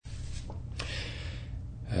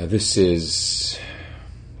This is,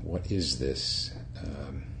 what is this?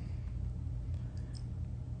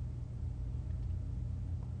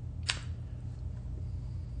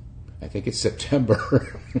 I think it's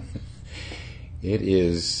September. It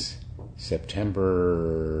is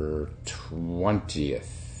September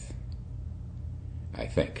 20th, I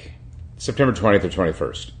think. September 20th or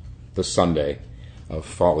 21st, the Sunday of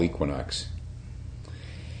fall equinox.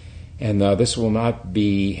 And this will not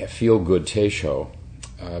be a feel-good Tay show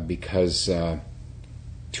because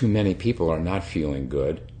too many people are not feeling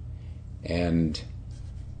good. And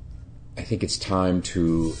I think it's time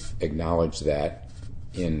to acknowledge that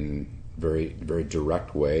in very, very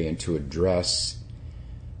direct way and to address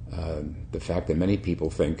the fact that many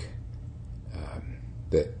people think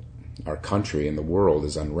that our country and the world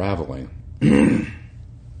is unraveling.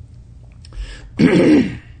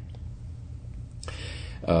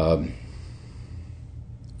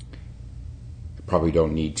 Probably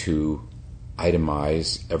don't need to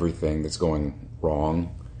itemize everything that's going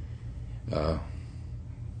wrong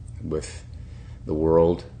with the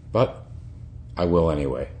world, but I will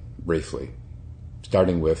anyway, briefly,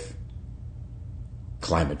 starting with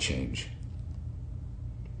climate change.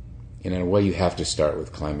 And in a way, you have to start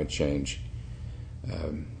with climate change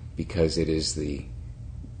because it is a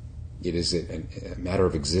matter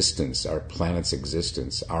of existence, our planet's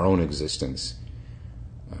existence, our own existence.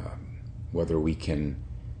 Whether we can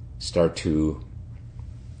start to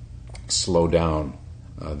slow down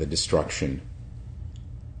the destruction.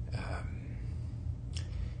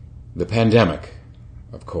 The pandemic,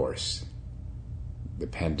 of course, the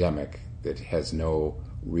pandemic that has no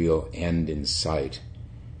real end in sight,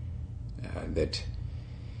 that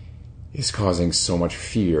is causing so much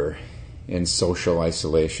fear and social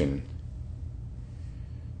isolation.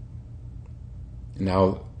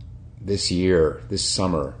 Now, this year, this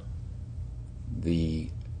summer, the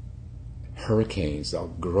hurricanes, a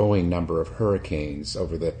growing number of hurricanes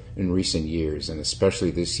in recent years, and especially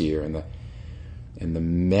this year, and the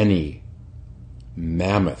many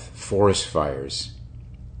mammoth forest fires,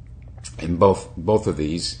 and both of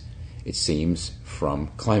these, it seems, from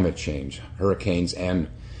climate change, hurricanes and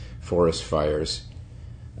forest fires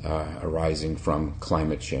arising from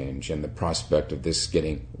climate change, and the prospect of this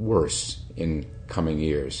getting worse in coming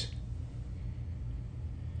years.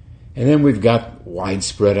 And then we've got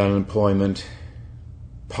widespread unemployment,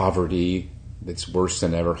 poverty that's worse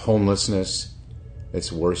than ever, homelessness that's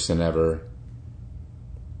worse than ever,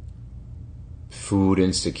 food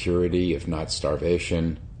insecurity, if not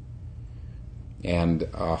starvation, and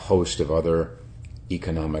a host of other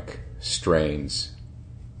economic strains.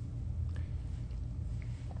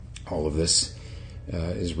 All of this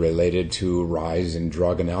is related to a rise in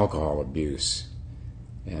drug and alcohol abuse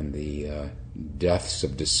and the deaths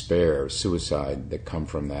of despair, suicide that come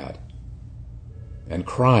from that, and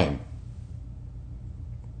crime.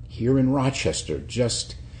 Here in Rochester,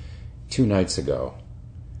 just 2 nights ago,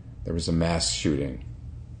 there was a mass shooting.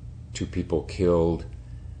 2 people killed,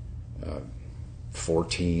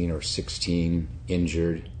 14 or 16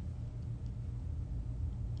 injured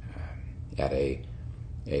at a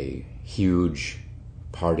huge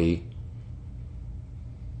party.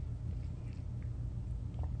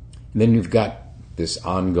 And then you've got this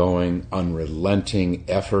ongoing, unrelenting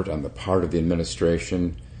effort on the part of the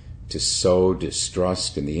administration to sow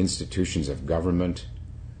distrust in the institutions of government,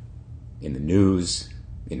 in the news,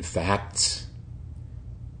 in facts,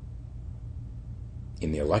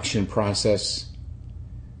 in the election process,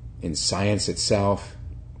 in science itself.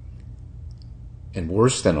 And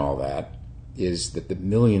worse than all that is that the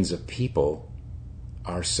millions of people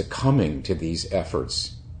are succumbing to these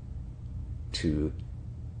efforts to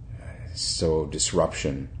sow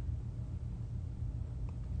disruption.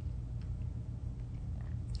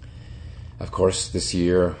 Of course, this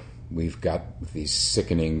year we've got these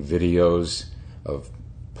sickening videos of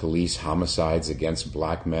police homicides against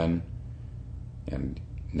black men, and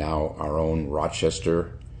now our own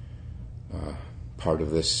Rochester, part of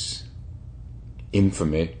this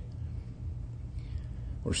infamy.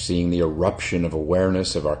 We're seeing the eruption of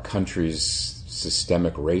awareness of our country's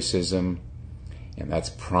systemic racism, and that's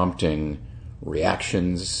prompting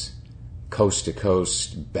reactions, coast to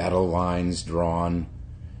coast, battle lines drawn.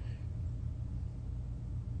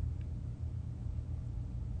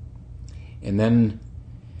 And then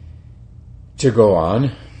to go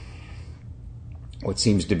on, what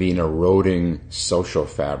seems to be an eroding social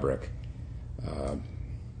fabric.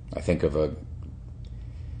 I think of a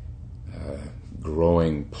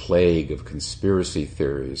growing plague of conspiracy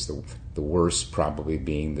theories, the worst probably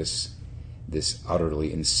being this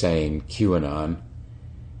utterly insane QAnon.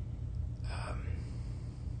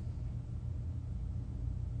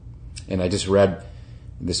 And I just read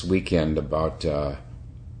this weekend about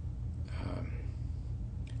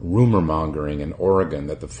rumor mongering in Oregon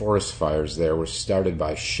that the forest fires there were started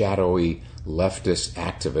by shadowy leftist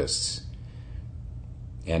activists,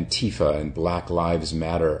 Antifa and Black Lives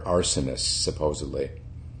Matter arsonists, supposedly.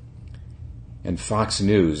 And Fox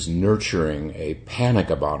News nurturing a panic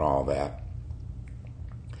about all that,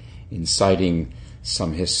 inciting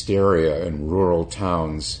some hysteria in rural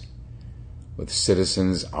towns, with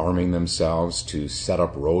citizens arming themselves to set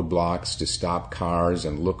up roadblocks to stop cars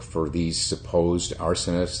and look for these supposed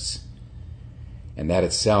arsonists, and that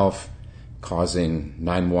itself causing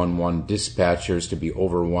 911 dispatchers to be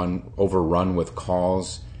overrun with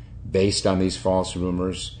calls based on these false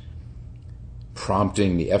rumors,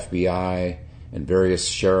 prompting the FBI and various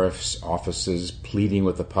sheriff's offices pleading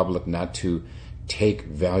with the public not to take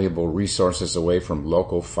valuable resources away from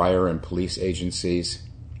local fire and police agencies.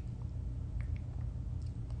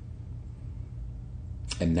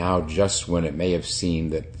 And now, just when it may have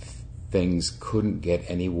seemed that things couldn't get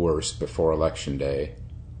any worse before Election Day,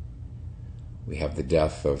 we have the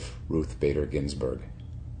death of Ruth Bader Ginsburg,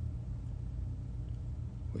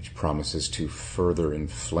 which promises to further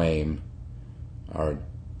inflame our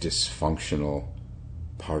dysfunctional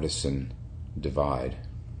partisan divide.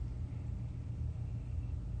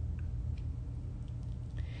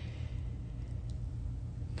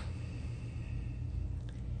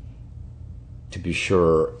 To be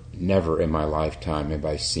sure, never in my lifetime have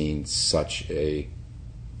I seen such a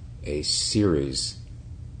series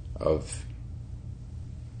of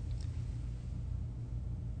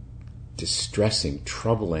distressing,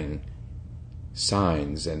 troubling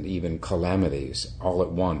signs and even calamities all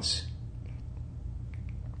at once.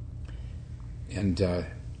 And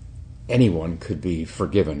anyone could be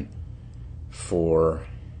forgiven for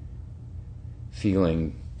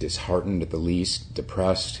feeling disheartened at the least,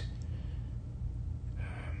 depressed,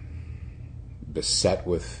 beset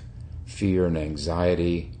with fear and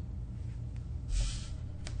anxiety.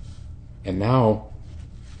 And now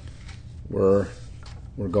we're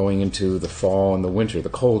going into the fall and the winter, the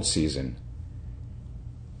cold season.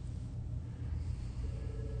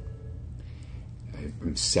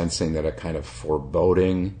 I'm sensing that a kind of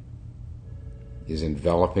foreboding is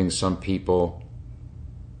enveloping some people,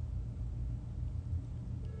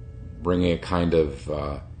 bringing a kind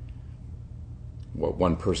of what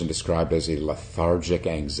one person described as a lethargic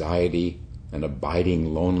anxiety, an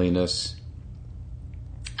abiding loneliness,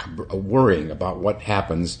 a worrying about what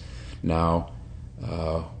happens now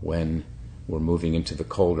when we're moving into the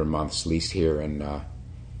colder months, at least here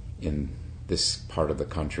in this part of the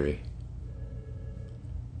country.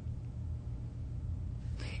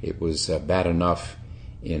 It was bad enough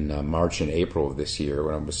in March and April of this year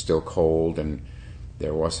when it was still cold and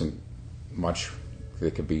there wasn't much we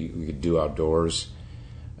could do outdoors.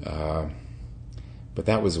 But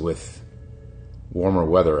that was with warmer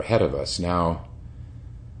weather ahead of us. Now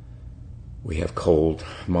we have cold,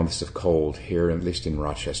 months of cold here, at least in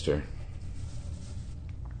Rochester.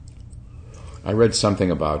 I read something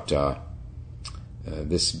about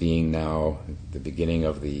this being now the beginning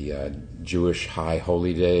of the Jewish High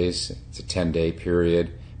Holy Days. It's a 10-day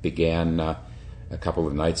period. Began a couple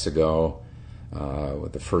of nights ago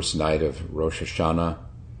with the first night of Rosh Hashanah.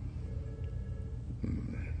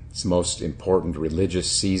 It's the most important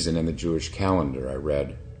religious season in the Jewish calendar, I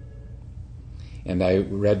read. And I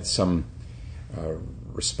read some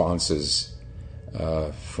responses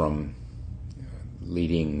from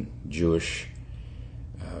leading Jewish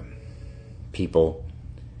people.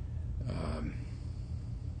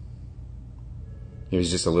 Here's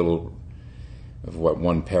just a little of what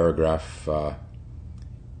one paragraph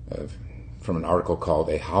from an article called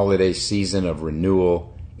 "A Holiday Season of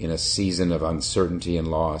Renewal in a Season of Uncertainty and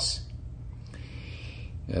Loss."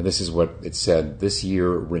 This is what it said: "This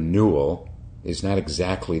year, renewal is not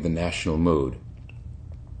exactly the national mood.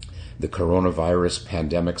 The coronavirus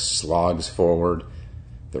pandemic slogs forward,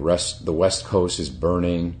 the West Coast is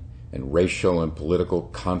burning, and racial and political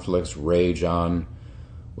conflicts rage on,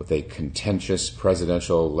 with a contentious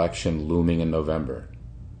presidential election looming in November."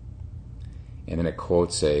 And then it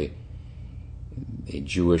quotes a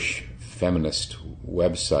Jewish feminist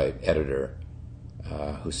website editor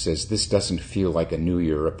who says, "This doesn't feel like a new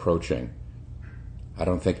year approaching. I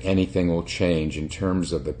don't think anything will change in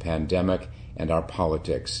terms of the pandemic and our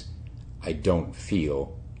politics. I don't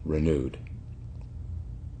feel renewed."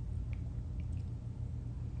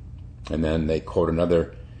 And then they quote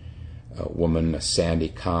another woman, Sandy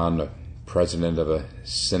Kahn, president of a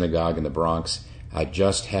synagogue in the Bronx. "I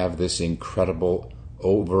just have this incredible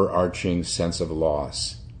overarching sense of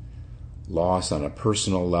loss. loss on a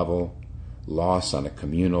personal level, loss on a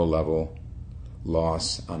communal level,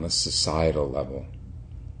 loss on a societal level.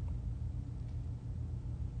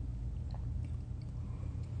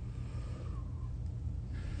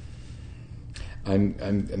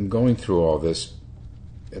 I'm going through all this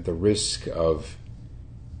at the risk of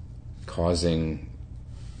causing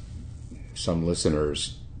some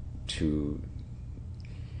listeners to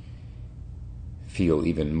feel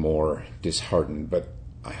even more disheartened, but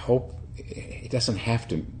I hope it doesn't have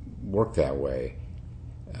to work that way.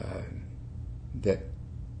 That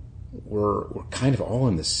we're kind of all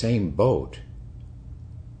in the same boat.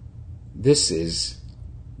 This is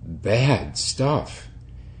bad stuff.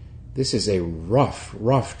 This is a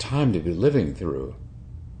rough time to be living through.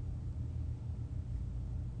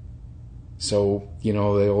 So, the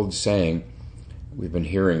old saying we've been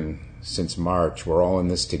hearing since March, we're all in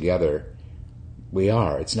this together. We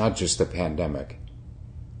are. It's not just the pandemic.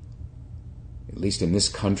 At least in this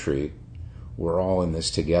country, we're all in this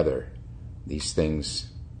together. These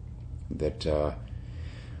things that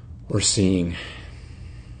we're seeing.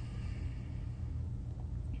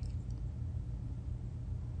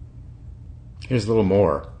 Here's a little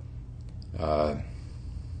more.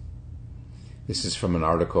 This is from an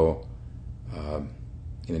article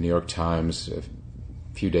in the New York Times a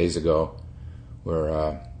few days ago,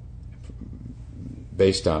 where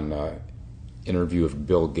based on interview of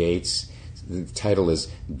Bill Gates. The title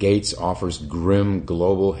is Gates Offers Grim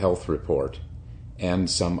Global Health Report and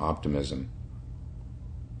Some Optimism.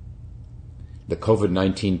 The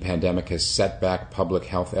COVID-19 pandemic has set back public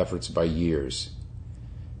health efforts by years.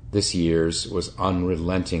 This year's was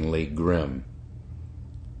unrelentingly grim.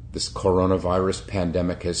 This coronavirus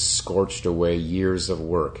pandemic has scorched away years of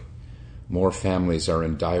work. More families are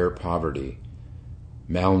in dire poverty.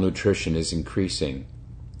 Malnutrition is increasing.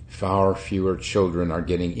 Far fewer children are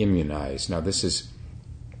getting immunized. Now, this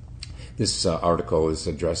article is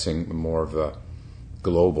addressing more of a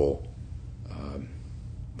global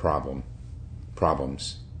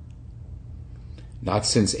problems. Not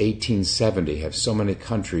since 1870 have so many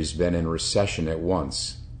countries been in recession at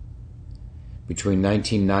once. Between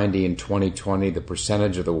 1990 and 2020, the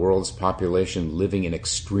percentage of the world's population living in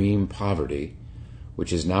extreme poverty,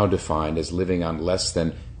 which is now defined as living on less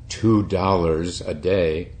than $2 a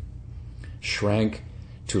day, shrank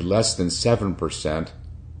to less than 7%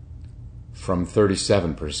 from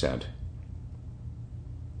 37%.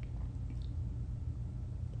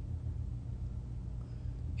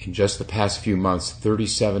 In just the past few months,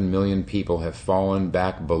 37 million people have fallen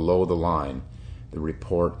back below the line, the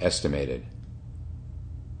report estimated.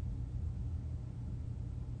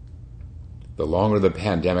 The longer the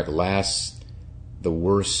pandemic lasts, the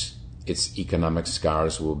worse its economic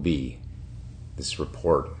scars will be. This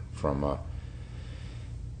report from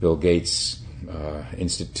Bill Gates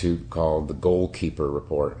Institute called the Goalkeeper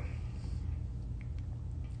Report.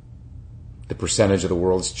 The percentage of the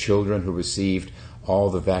world's children who received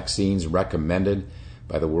all the vaccines recommended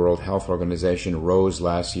by the World Health Organization rose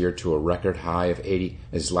last year to a record high of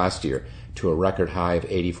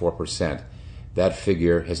 84%. That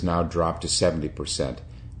figure has now dropped to 70%,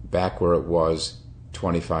 back where it was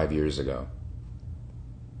 25 years ago.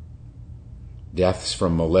 Deaths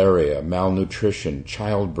from malaria, malnutrition,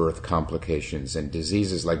 childbirth complications, and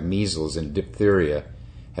diseases like measles and diphtheria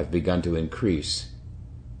have begun to increase.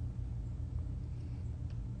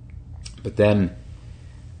 But then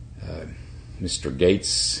Mr.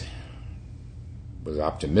 Gates was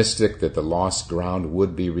optimistic that the lost ground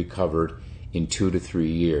would be recovered in 2 to 3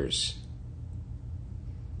 years.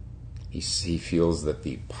 He feels that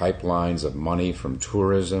the pipelines of money from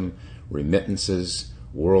tourism, remittances,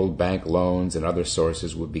 World Bank loans, and other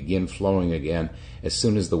sources would begin flowing again as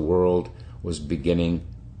soon as the whole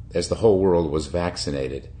world was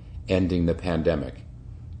vaccinated, ending the pandemic.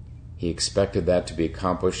 He expected that to be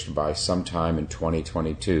accomplished by sometime in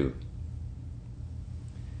 2022.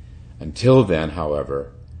 Until then,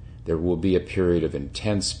 however, there will be a period of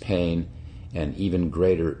intense pain and even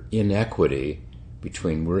greater inequity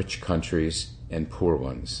between rich countries and poor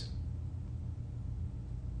ones.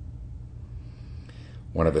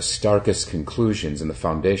 One of the starkest conclusions in the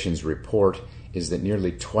Foundation's report is that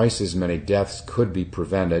nearly twice as many deaths could be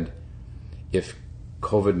prevented if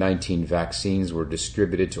COVID-19 vaccines were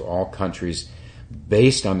distributed to all countries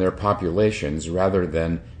based on their populations rather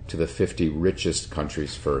than to the 50 richest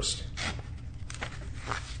countries first.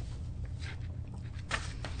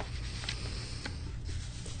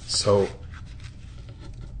 So,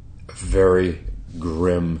 a very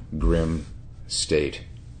grim state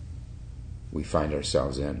we find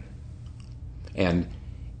ourselves in. And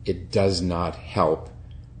it does not help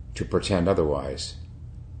to pretend otherwise.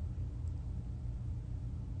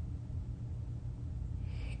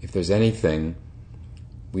 If there's anything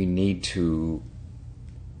we need to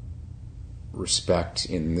respect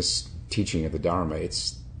in this teaching of the Dharma,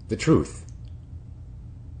 it's the truth,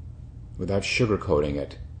 without sugarcoating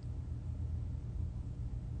it.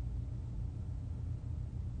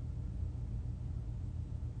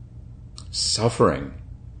 Suffering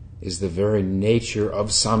is the very nature of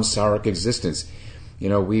samsaric existence. You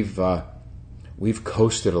know, we've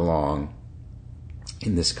coasted along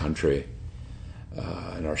in this country,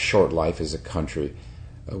 in our short life as a country.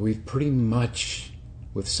 We've pretty much,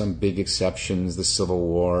 with some big exceptions, the Civil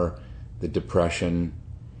War, the Depression,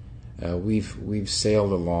 we've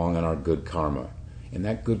sailed along on our good karma. And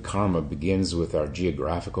that good karma begins with our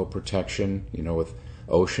geographical protection, you know, with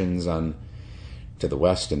oceans on to the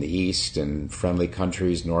west and the east, and friendly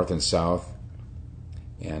countries north and south.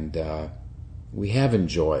 And we have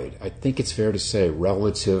enjoyed, I think it's fair to say,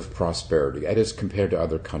 relative prosperity, that is, compared to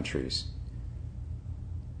other countries.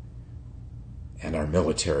 And our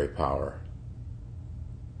military power.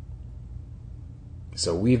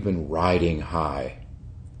 So we've been riding high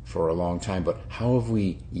for a long time, but how have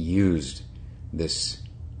we used this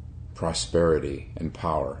prosperity and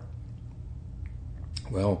power?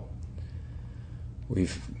 Well,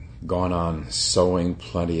 we've gone on sowing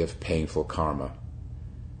plenty of painful karma.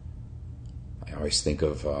 I always think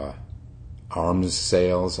of arms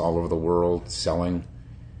sales all over the world, selling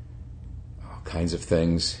all kinds of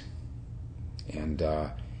things, and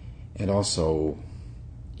also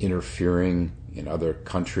interfering in other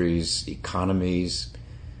countries' economies,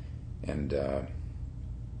 and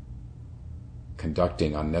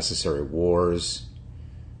conducting unnecessary wars,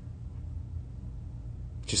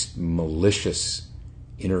 just malicious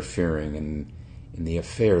interfering in the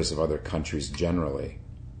affairs of other countries generally.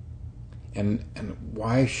 And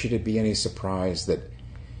why should it be any surprise that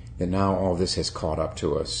now all this has caught up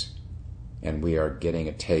to us and we are getting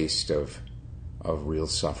a taste of real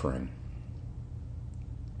suffering?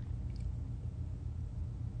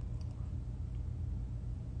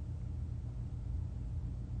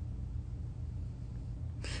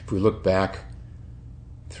 If we look back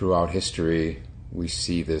throughout history, we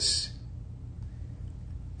see this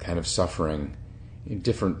kind of suffering in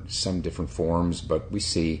some different forms, but we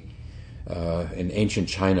see in ancient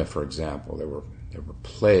China, for example, there were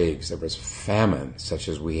plagues, there was famine such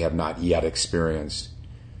as we have not yet experienced,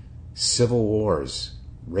 civil wars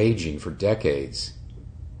raging for decades.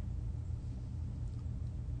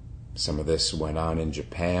 Some of this went on in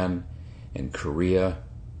Japan and Korea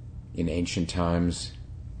in ancient times.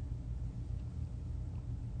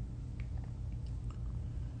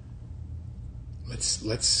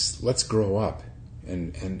 Let's grow up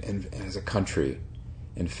and as a country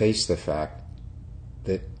and face the fact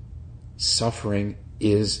that suffering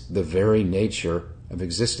is the very nature of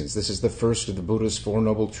existence. This is the first of the Buddha's Four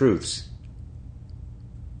Noble Truths.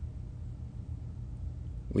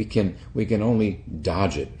 We can only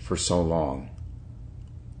dodge it for so long.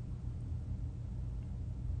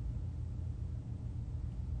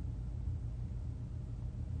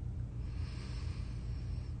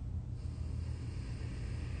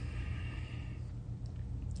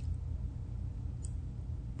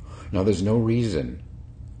 Now, there's no reason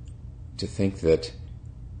to think that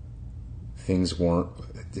things weren't...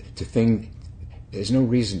 There's no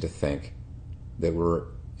reason to think that we're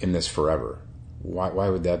in this forever. Why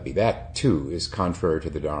would that be? That, too, is contrary to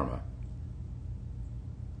the Dharma.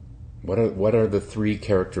 What are the three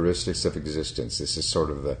characteristics of existence? This is sort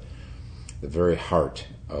of the very heart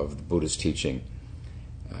of the Buddha's teaching.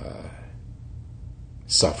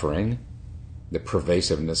 Suffering, the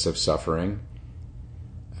pervasiveness of suffering,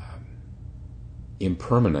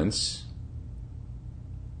 impermanence,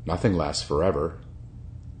 nothing lasts forever.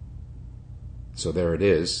 So there it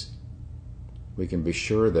is. We can be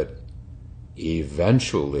sure that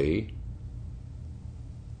eventually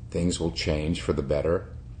things will change for the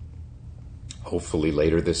better. Hopefully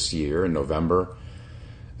later this year, in November,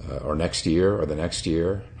 or next year, or the next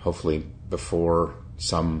year. Hopefully before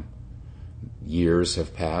some years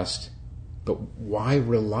have passed. But why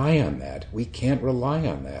rely on that? We can't rely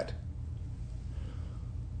on that.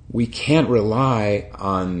 We can't rely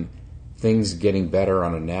on things getting better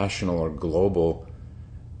on a national or global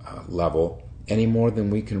level any more than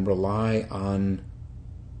we can rely on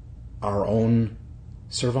our own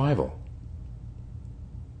survival.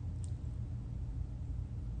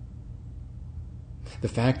 The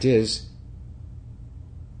fact is,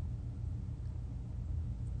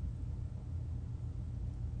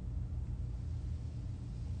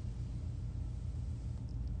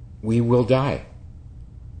 we will die.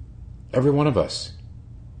 Every one of us.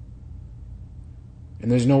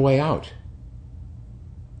 And there's no way out.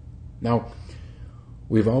 Now,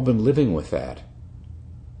 we've all been living with that.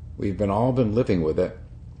 We've all been living with it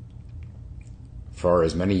for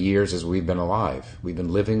as many years as we've been alive. We've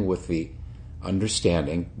been living with the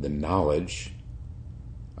understanding, the knowledge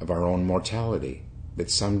of our own mortality,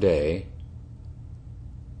 that someday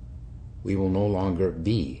we will no longer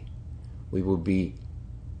be. We will be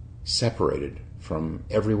separated from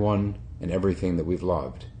everyone and everything that we've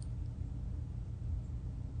loved.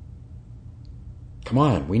 Come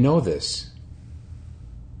on, we know this.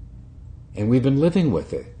 And we've been living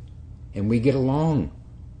with it. And we get along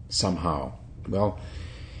somehow. Well,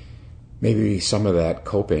 maybe some of that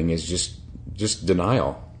coping is just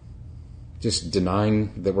denial. Just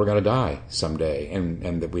denying that we're going to die someday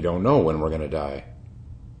and that we don't know when we're going to die.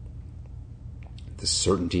 The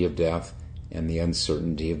certainty of death and the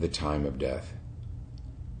uncertainty of the time of death.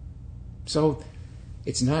 So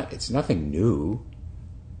it's nothing new.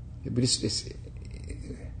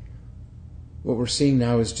 What we're seeing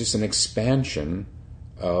now is just an expansion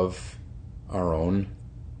of our own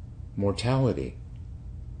mortality.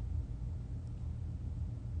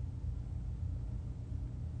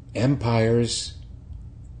 Empires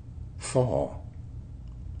fall.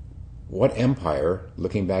 What empire,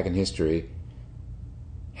 looking back in history,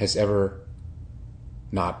 has ever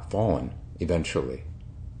not fallen eventually?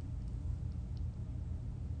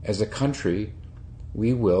 As a country,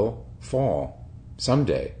 we will fall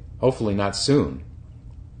someday. Hopefully not soon.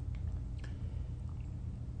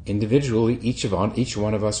 Individually, each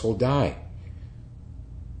one of us will die.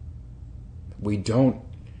 We don't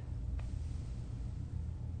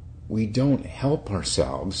help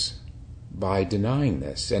ourselves by denying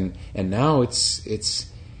this. And now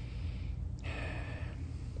it's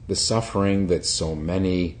the suffering that so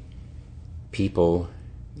many people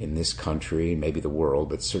in this country, maybe the world,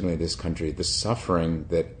 but certainly this country, the suffering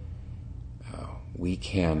that we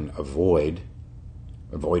can avoid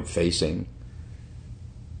facing,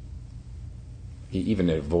 even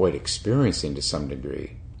avoid experiencing to some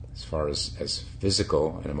degree, as far as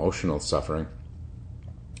physical and emotional suffering.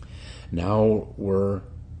 Now we're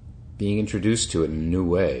being introduced to it in a new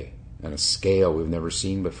way, on a scale we've never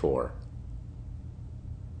seen before.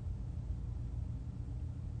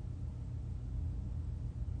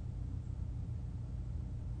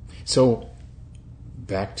 So,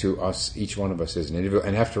 back to us, each one of us as an individual.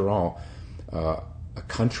 And after all, a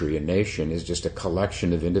country, a nation, is just a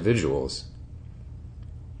collection of individuals.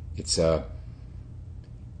 It's the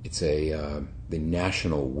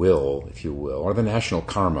national will, if you will, or the national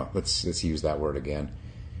karma. Let's use that word again.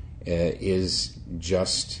 Is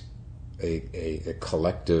just a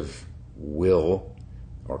collective will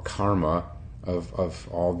or karma of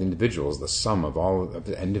all the individuals, the sum of all of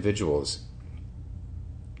the individuals.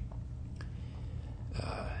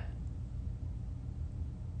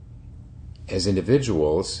 As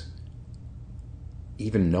individuals,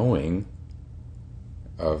 even knowing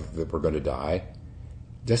that we're going to die,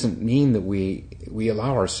 doesn't mean that we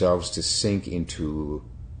allow ourselves to sink into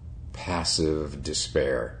passive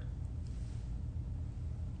despair.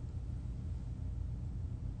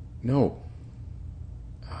 No.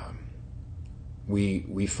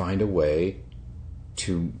 We find a way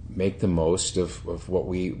to make the most of what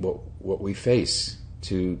we face,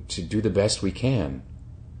 to do the best we can.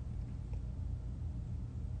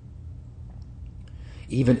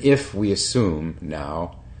 Even if we assume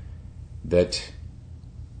now that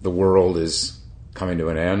the world is coming to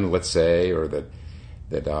an end, let's say, or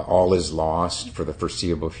that all is lost for the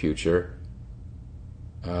foreseeable future,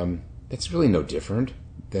 it's really no different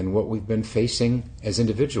than what we've been facing as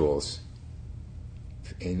individuals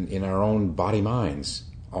in our own body-minds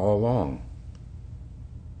all along.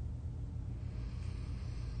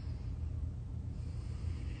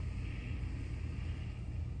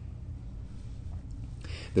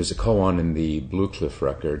 There's a koan in the Blue Cliff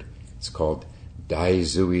record. It's called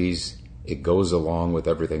Daizui's It Goes Along with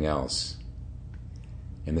Everything Else.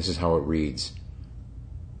 And this is how it reads.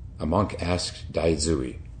 A monk asked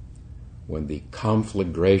Daizui, when the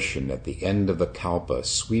conflagration at the end of the kalpa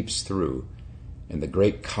sweeps through and the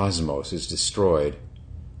great cosmos is destroyed,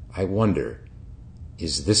 I wonder,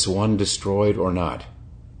 is this one destroyed or not?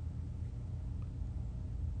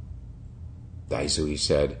 Daizui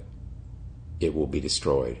said, it will be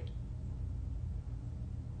destroyed.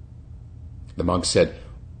 The monk said,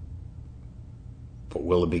 but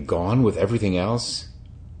will it be gone with everything else?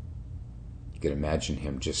 You can imagine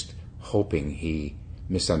him just hoping he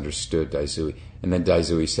misunderstood Daizui. And then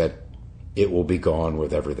Daizui said, it will be gone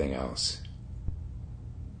with everything else.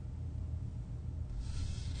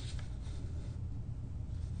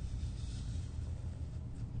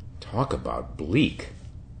 Talk about bleak.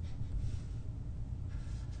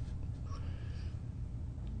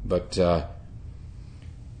 But to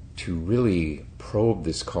really probe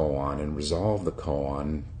this koan and resolve the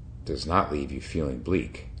koan does not leave you feeling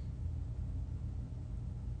bleak.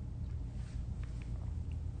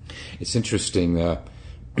 It's interesting.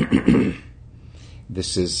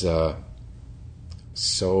 This is it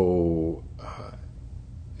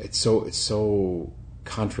so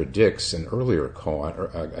contradicts an earlier koan, or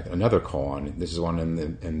another koan. This is one in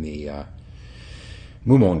the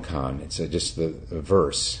Mumonkan. It's just the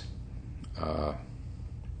verse, the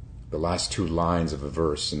last two lines of a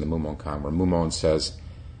verse in the Mumonkan, where Mumon says,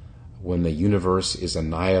 "When the universe is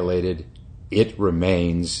annihilated, it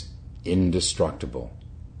remains indestructible."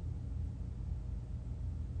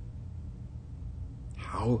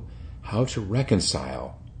 How to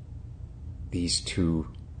reconcile these two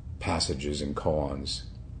passages in koans?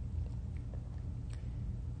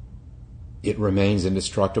 It remains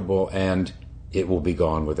indestructible, and it will be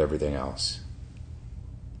gone with everything else.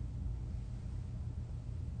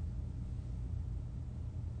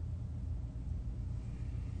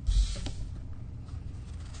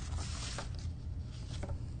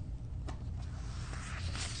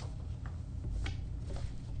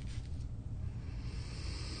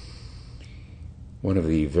 One of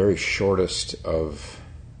the very shortest of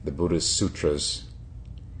the Buddha's sutras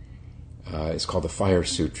is called the Fire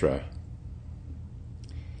Sutra.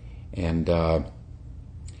 And the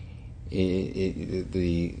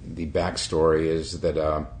backstory is that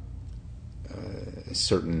a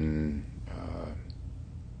certain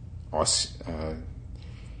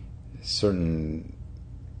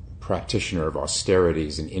practitioner of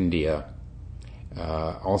austerities in India,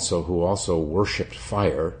 who also worshipped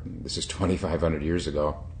fire, this is 2,500 years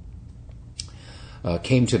ago,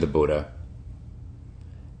 came to the Buddha,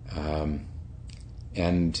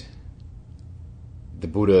 and the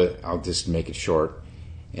Buddha, I'll just make it short,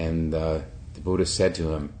 and the Buddha said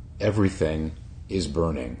to him, "Everything is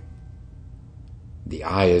burning. The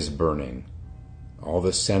eye is burning. All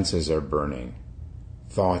the senses are burning.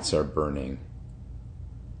 Thoughts are burning.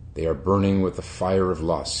 They are burning with the fire of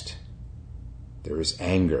lust. There is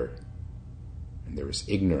anger, and there is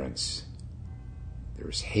ignorance, there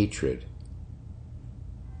is hatred.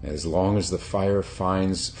 As long as the fire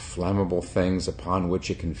finds flammable things upon which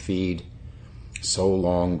it can feed, so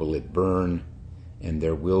long will it burn, and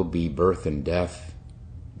there will be birth and death,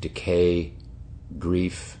 decay,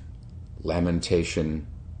 grief, lamentation,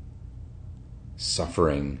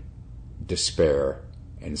 suffering, despair,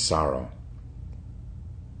 and sorrow."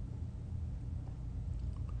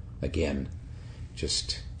 Again,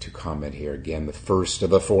 just to comment here again, the first of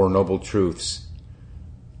the Four Noble Truths: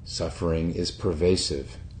 suffering is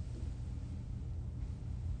pervasive.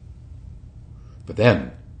 But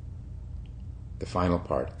then, the final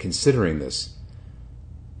part, considering this,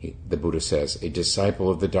 the Buddha says, "A disciple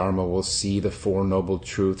of the Dharma will see the Four Noble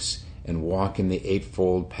Truths and walk in the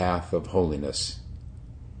Eightfold Path of holiness.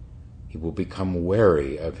 He will become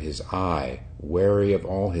wary of his eye, wary of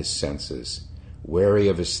all his senses, wary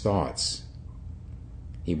of his thoughts.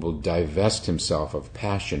 He will divest himself of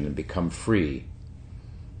passion and become free.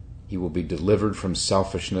 He will be delivered from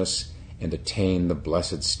selfishness and attain the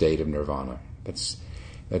blessed state of nirvana." That's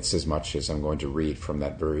as much as I'm going to read from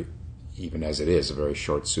that very, even as it is, a very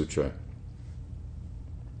short sutra.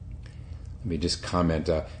 Let me just comment,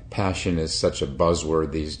 passion is such a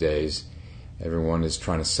buzzword these days. Everyone is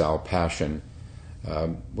trying to sell passion.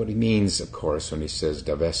 What he means, of course, when he says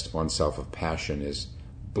divest oneself of passion is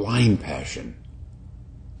blind passion.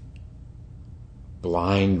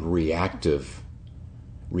 Blind reactivity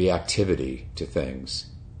to things.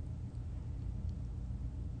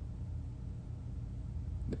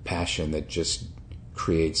 The passion that just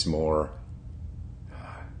creates more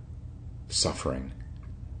suffering.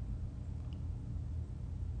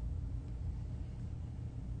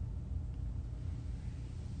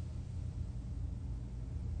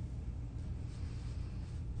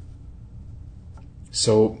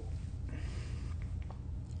 So,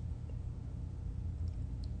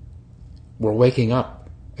 we're waking up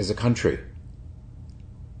as a country.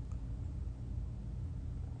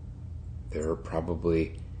 There are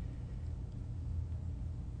probably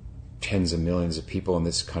tens of millions of people in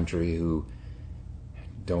this country who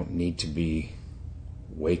don't need to be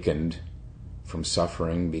wakened from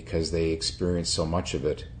suffering because they experience so much of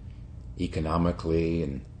it economically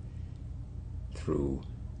and through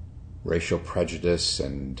racial prejudice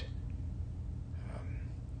and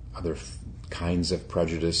other kinds of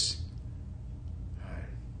prejudice,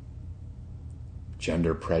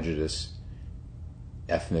 gender prejudice,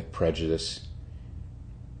 ethnic prejudice.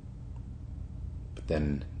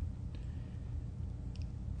 than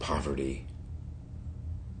poverty,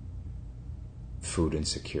 food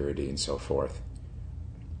insecurity, and so forth.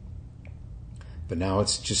 But now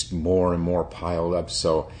it's just more and more piled up.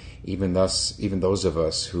 So even those of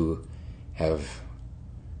us who have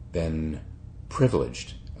been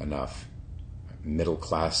privileged enough, middle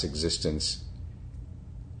class existence,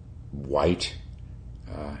 white,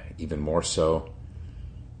 even more so,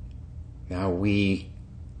 now we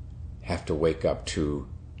have to wake up to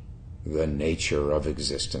the nature of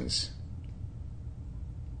existence.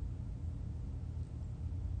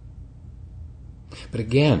 But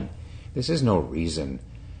again, this is no reason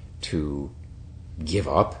to give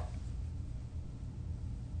up.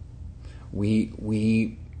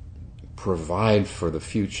 We provide for the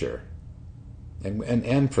future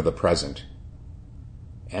and for the present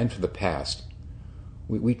and for the past.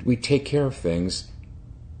 We take care of things,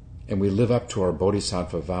 and we live up to our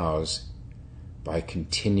bodhisattva vows by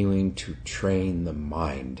continuing to train the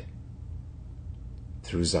mind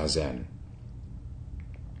through Zazen.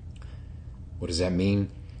 What does that mean?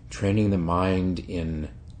 Training the mind in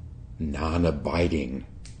non-abiding,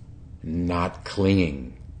 not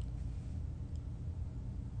clinging.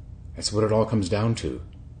 That's what it all comes down to.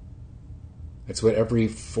 That's what every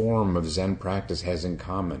form of Zen practice has in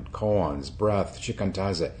common. Koans, breath,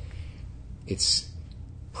 shikantaza. It's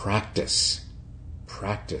practice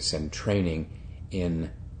and training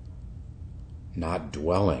in not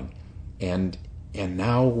dwelling. And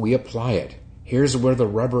now we apply it. Here's where the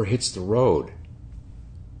rubber hits the road.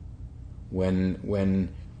 When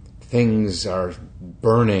things are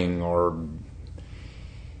burning or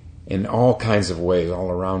in all kinds of ways all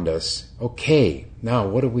around us. Okay, now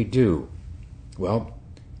what do? Well,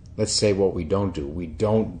 let's say what we don't do. We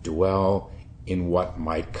don't dwell in what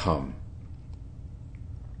might come.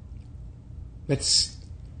 It's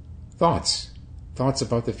thoughts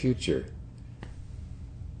about the future.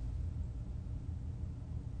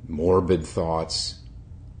 Morbid thoughts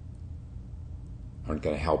aren't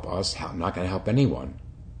going to help us, not going to help anyone.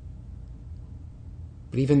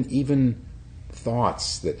 But even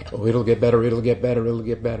thoughts that, it'll get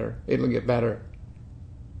better.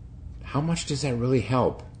 How much does that really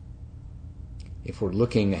help if we're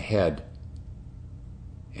looking ahead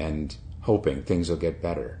and hoping things will get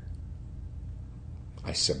better?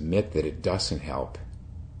 I submit that it doesn't help.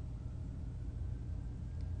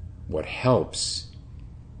 What helps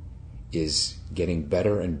is getting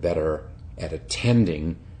better and better at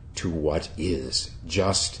attending to what is.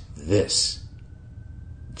 Just this.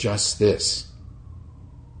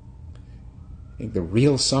 I think the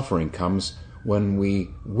real suffering comes when we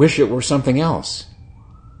wish it were something else.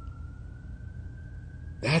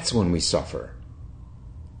 That's when we suffer.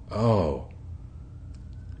 Oh,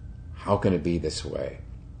 how can it be this way?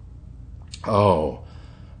 Oh,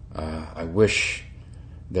 I wish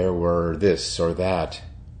there were this or that.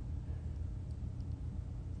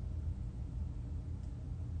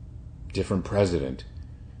 Different president,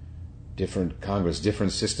 different Congress,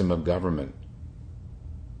 different system of government.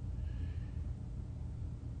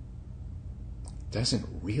 Doesn't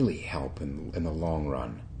really help in the long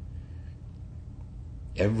run.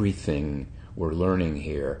 Everything we're learning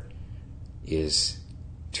here is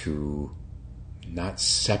to not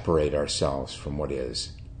separate ourselves from what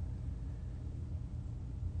is.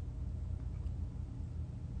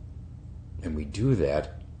 And we do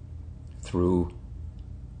that through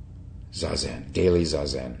Zazen, daily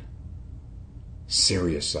Zazen,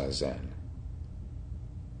 serious Zazen.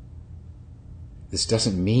 This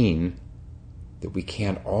doesn't mean that we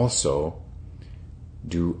can't also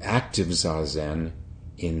do active Zazen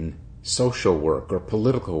in social work or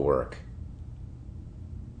political work.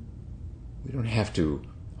 We don't have to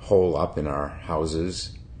hole up in our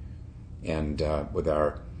houses and with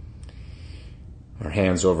our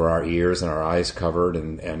hands over our ears and our eyes covered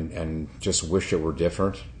and just wish it were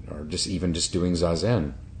different, or just doing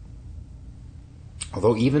Zazen.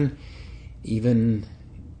 Although even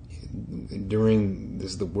during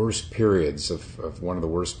the worst periods of one of the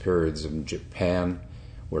worst periods in Japan,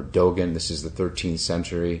 where Dogen, this is the 13th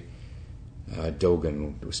century,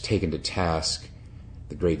 Dogen was taken to task,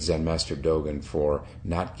 the great Zen master Dogen, for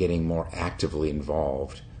not getting more actively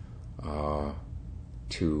involved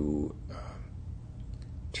to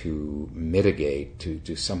mitigate,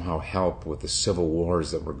 to somehow help with the civil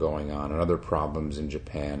wars that were going on and other problems in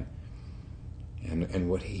Japan. And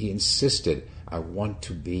what he insisted, I want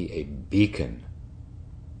to be a beacon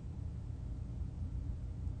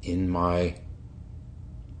in my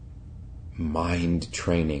mind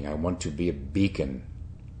training. I want to be a beacon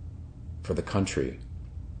for the country.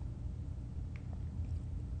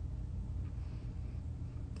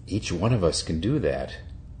 each one of us can do that.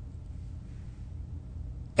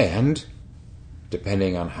 And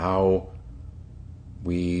depending on how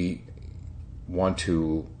we want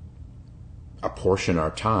to apportion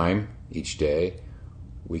our time each day,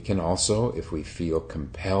 we can also, if we feel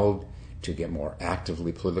compelled to get more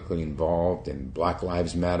actively politically involved in Black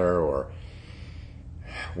Lives Matter or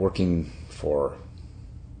working for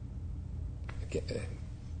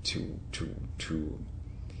to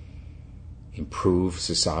improve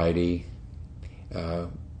society,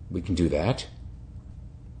 we can do that.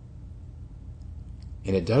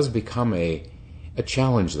 And it does become a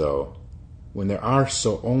challenge, though, when there are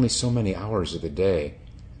only so many hours of the day.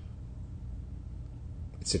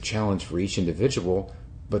 It's a challenge for each individual,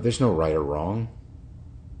 but there's no right or wrong.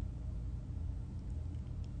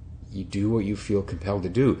 You do what you feel compelled to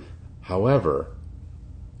do. However,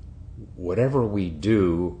 whatever we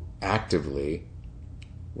do actively,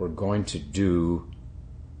 we're going to do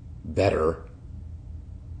better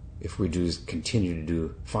if we continue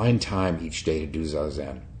to find time each day to do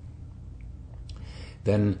Zazen.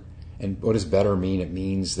 Then, and what does better mean? It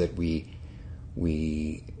means that we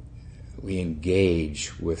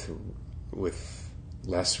engage with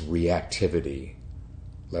less reactivity,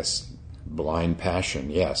 less blind passion.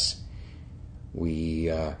 Yes, we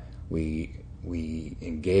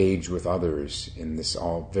engage with others in this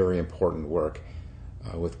all very important work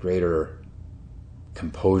with greater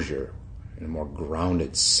composure, in a more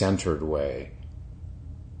grounded, centered way,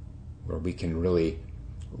 where we can really,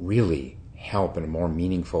 really help in a more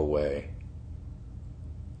meaningful way.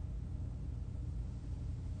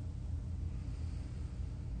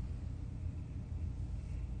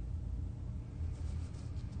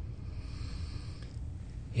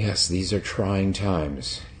 Yes, these are trying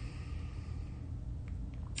times,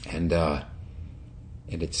 and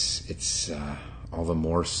it's all the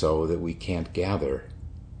more so that we can't gather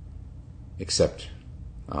except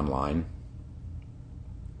online,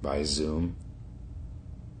 by Zoom.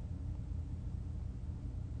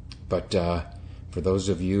 But for those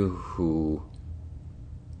of you who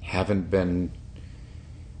haven't been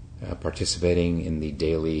participating in the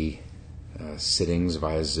daily sittings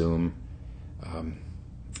via Zoom,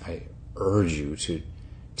 I urge you to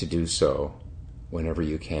do so whenever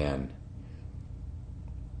you can.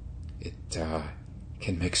 It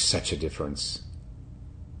can make such a difference.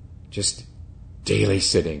 Just daily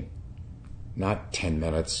sitting, not 10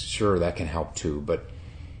 minutes. Sure, that can help too, but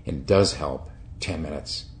it does help. 10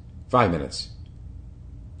 minutes, 5 minutes.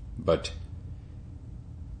 But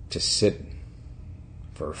to sit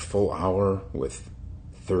for a full hour with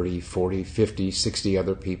 30, 40, 50, 60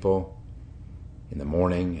 other people in the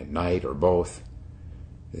morning, at night, or both,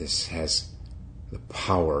 this has the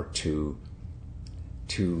power to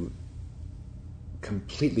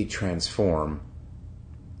completely transform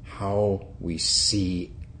how we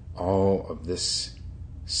see all of this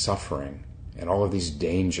suffering and all of these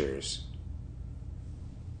dangers.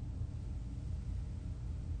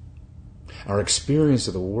 Our experience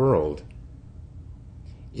of the world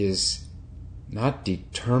is not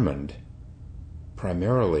determined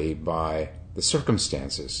primarily by the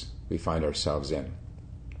circumstances we find ourselves in.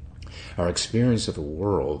 Our experience of the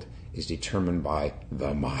world is determined by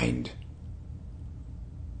the mind.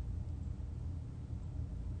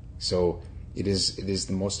 So it is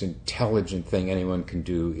the most intelligent thing anyone can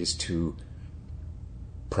do is to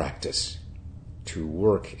practice, to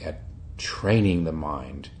work at training the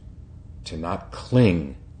mind, to not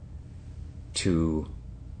cling to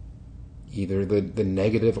either the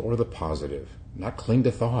negative or the positive, not cling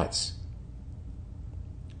to thoughts,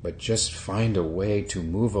 but just find a way to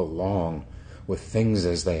move along with things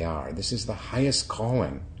as they are. This is the highest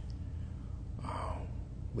calling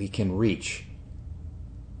we can reach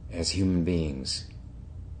as human beings.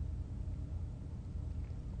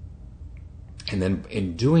 And then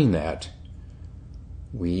in doing that,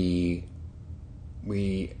 we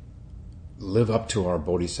live up to our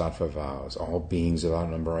bodhisattva vows. All beings without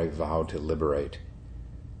number I vow to liberate.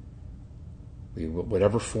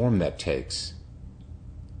 Whatever form that takes,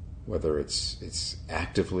 whether it's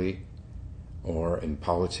actively or in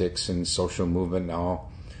politics and social movement now,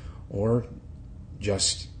 or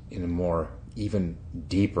just in a more even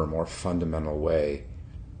deeper, more fundamental way,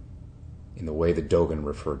 in the way that Dogen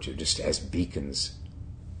referred to, just as beacons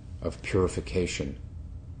of purification.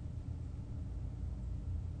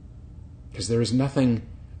 Because there is nothing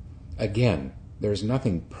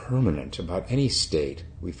permanent about any state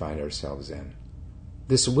we find ourselves in.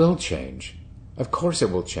 This will change. Of course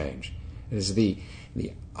it will change. It is the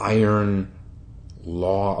iron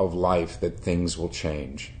law of life that things will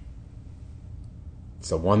change. It's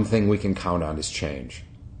the one thing we can count on is change.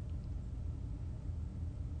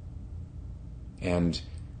 And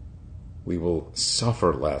we will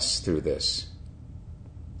suffer less through this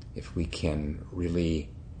if we can really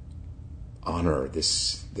honor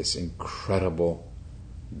this incredible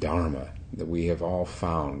Dharma that we have all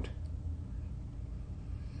found.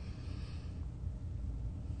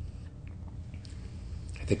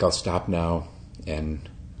 I think I'll stop now and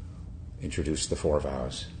introduce the 4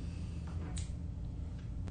 vows.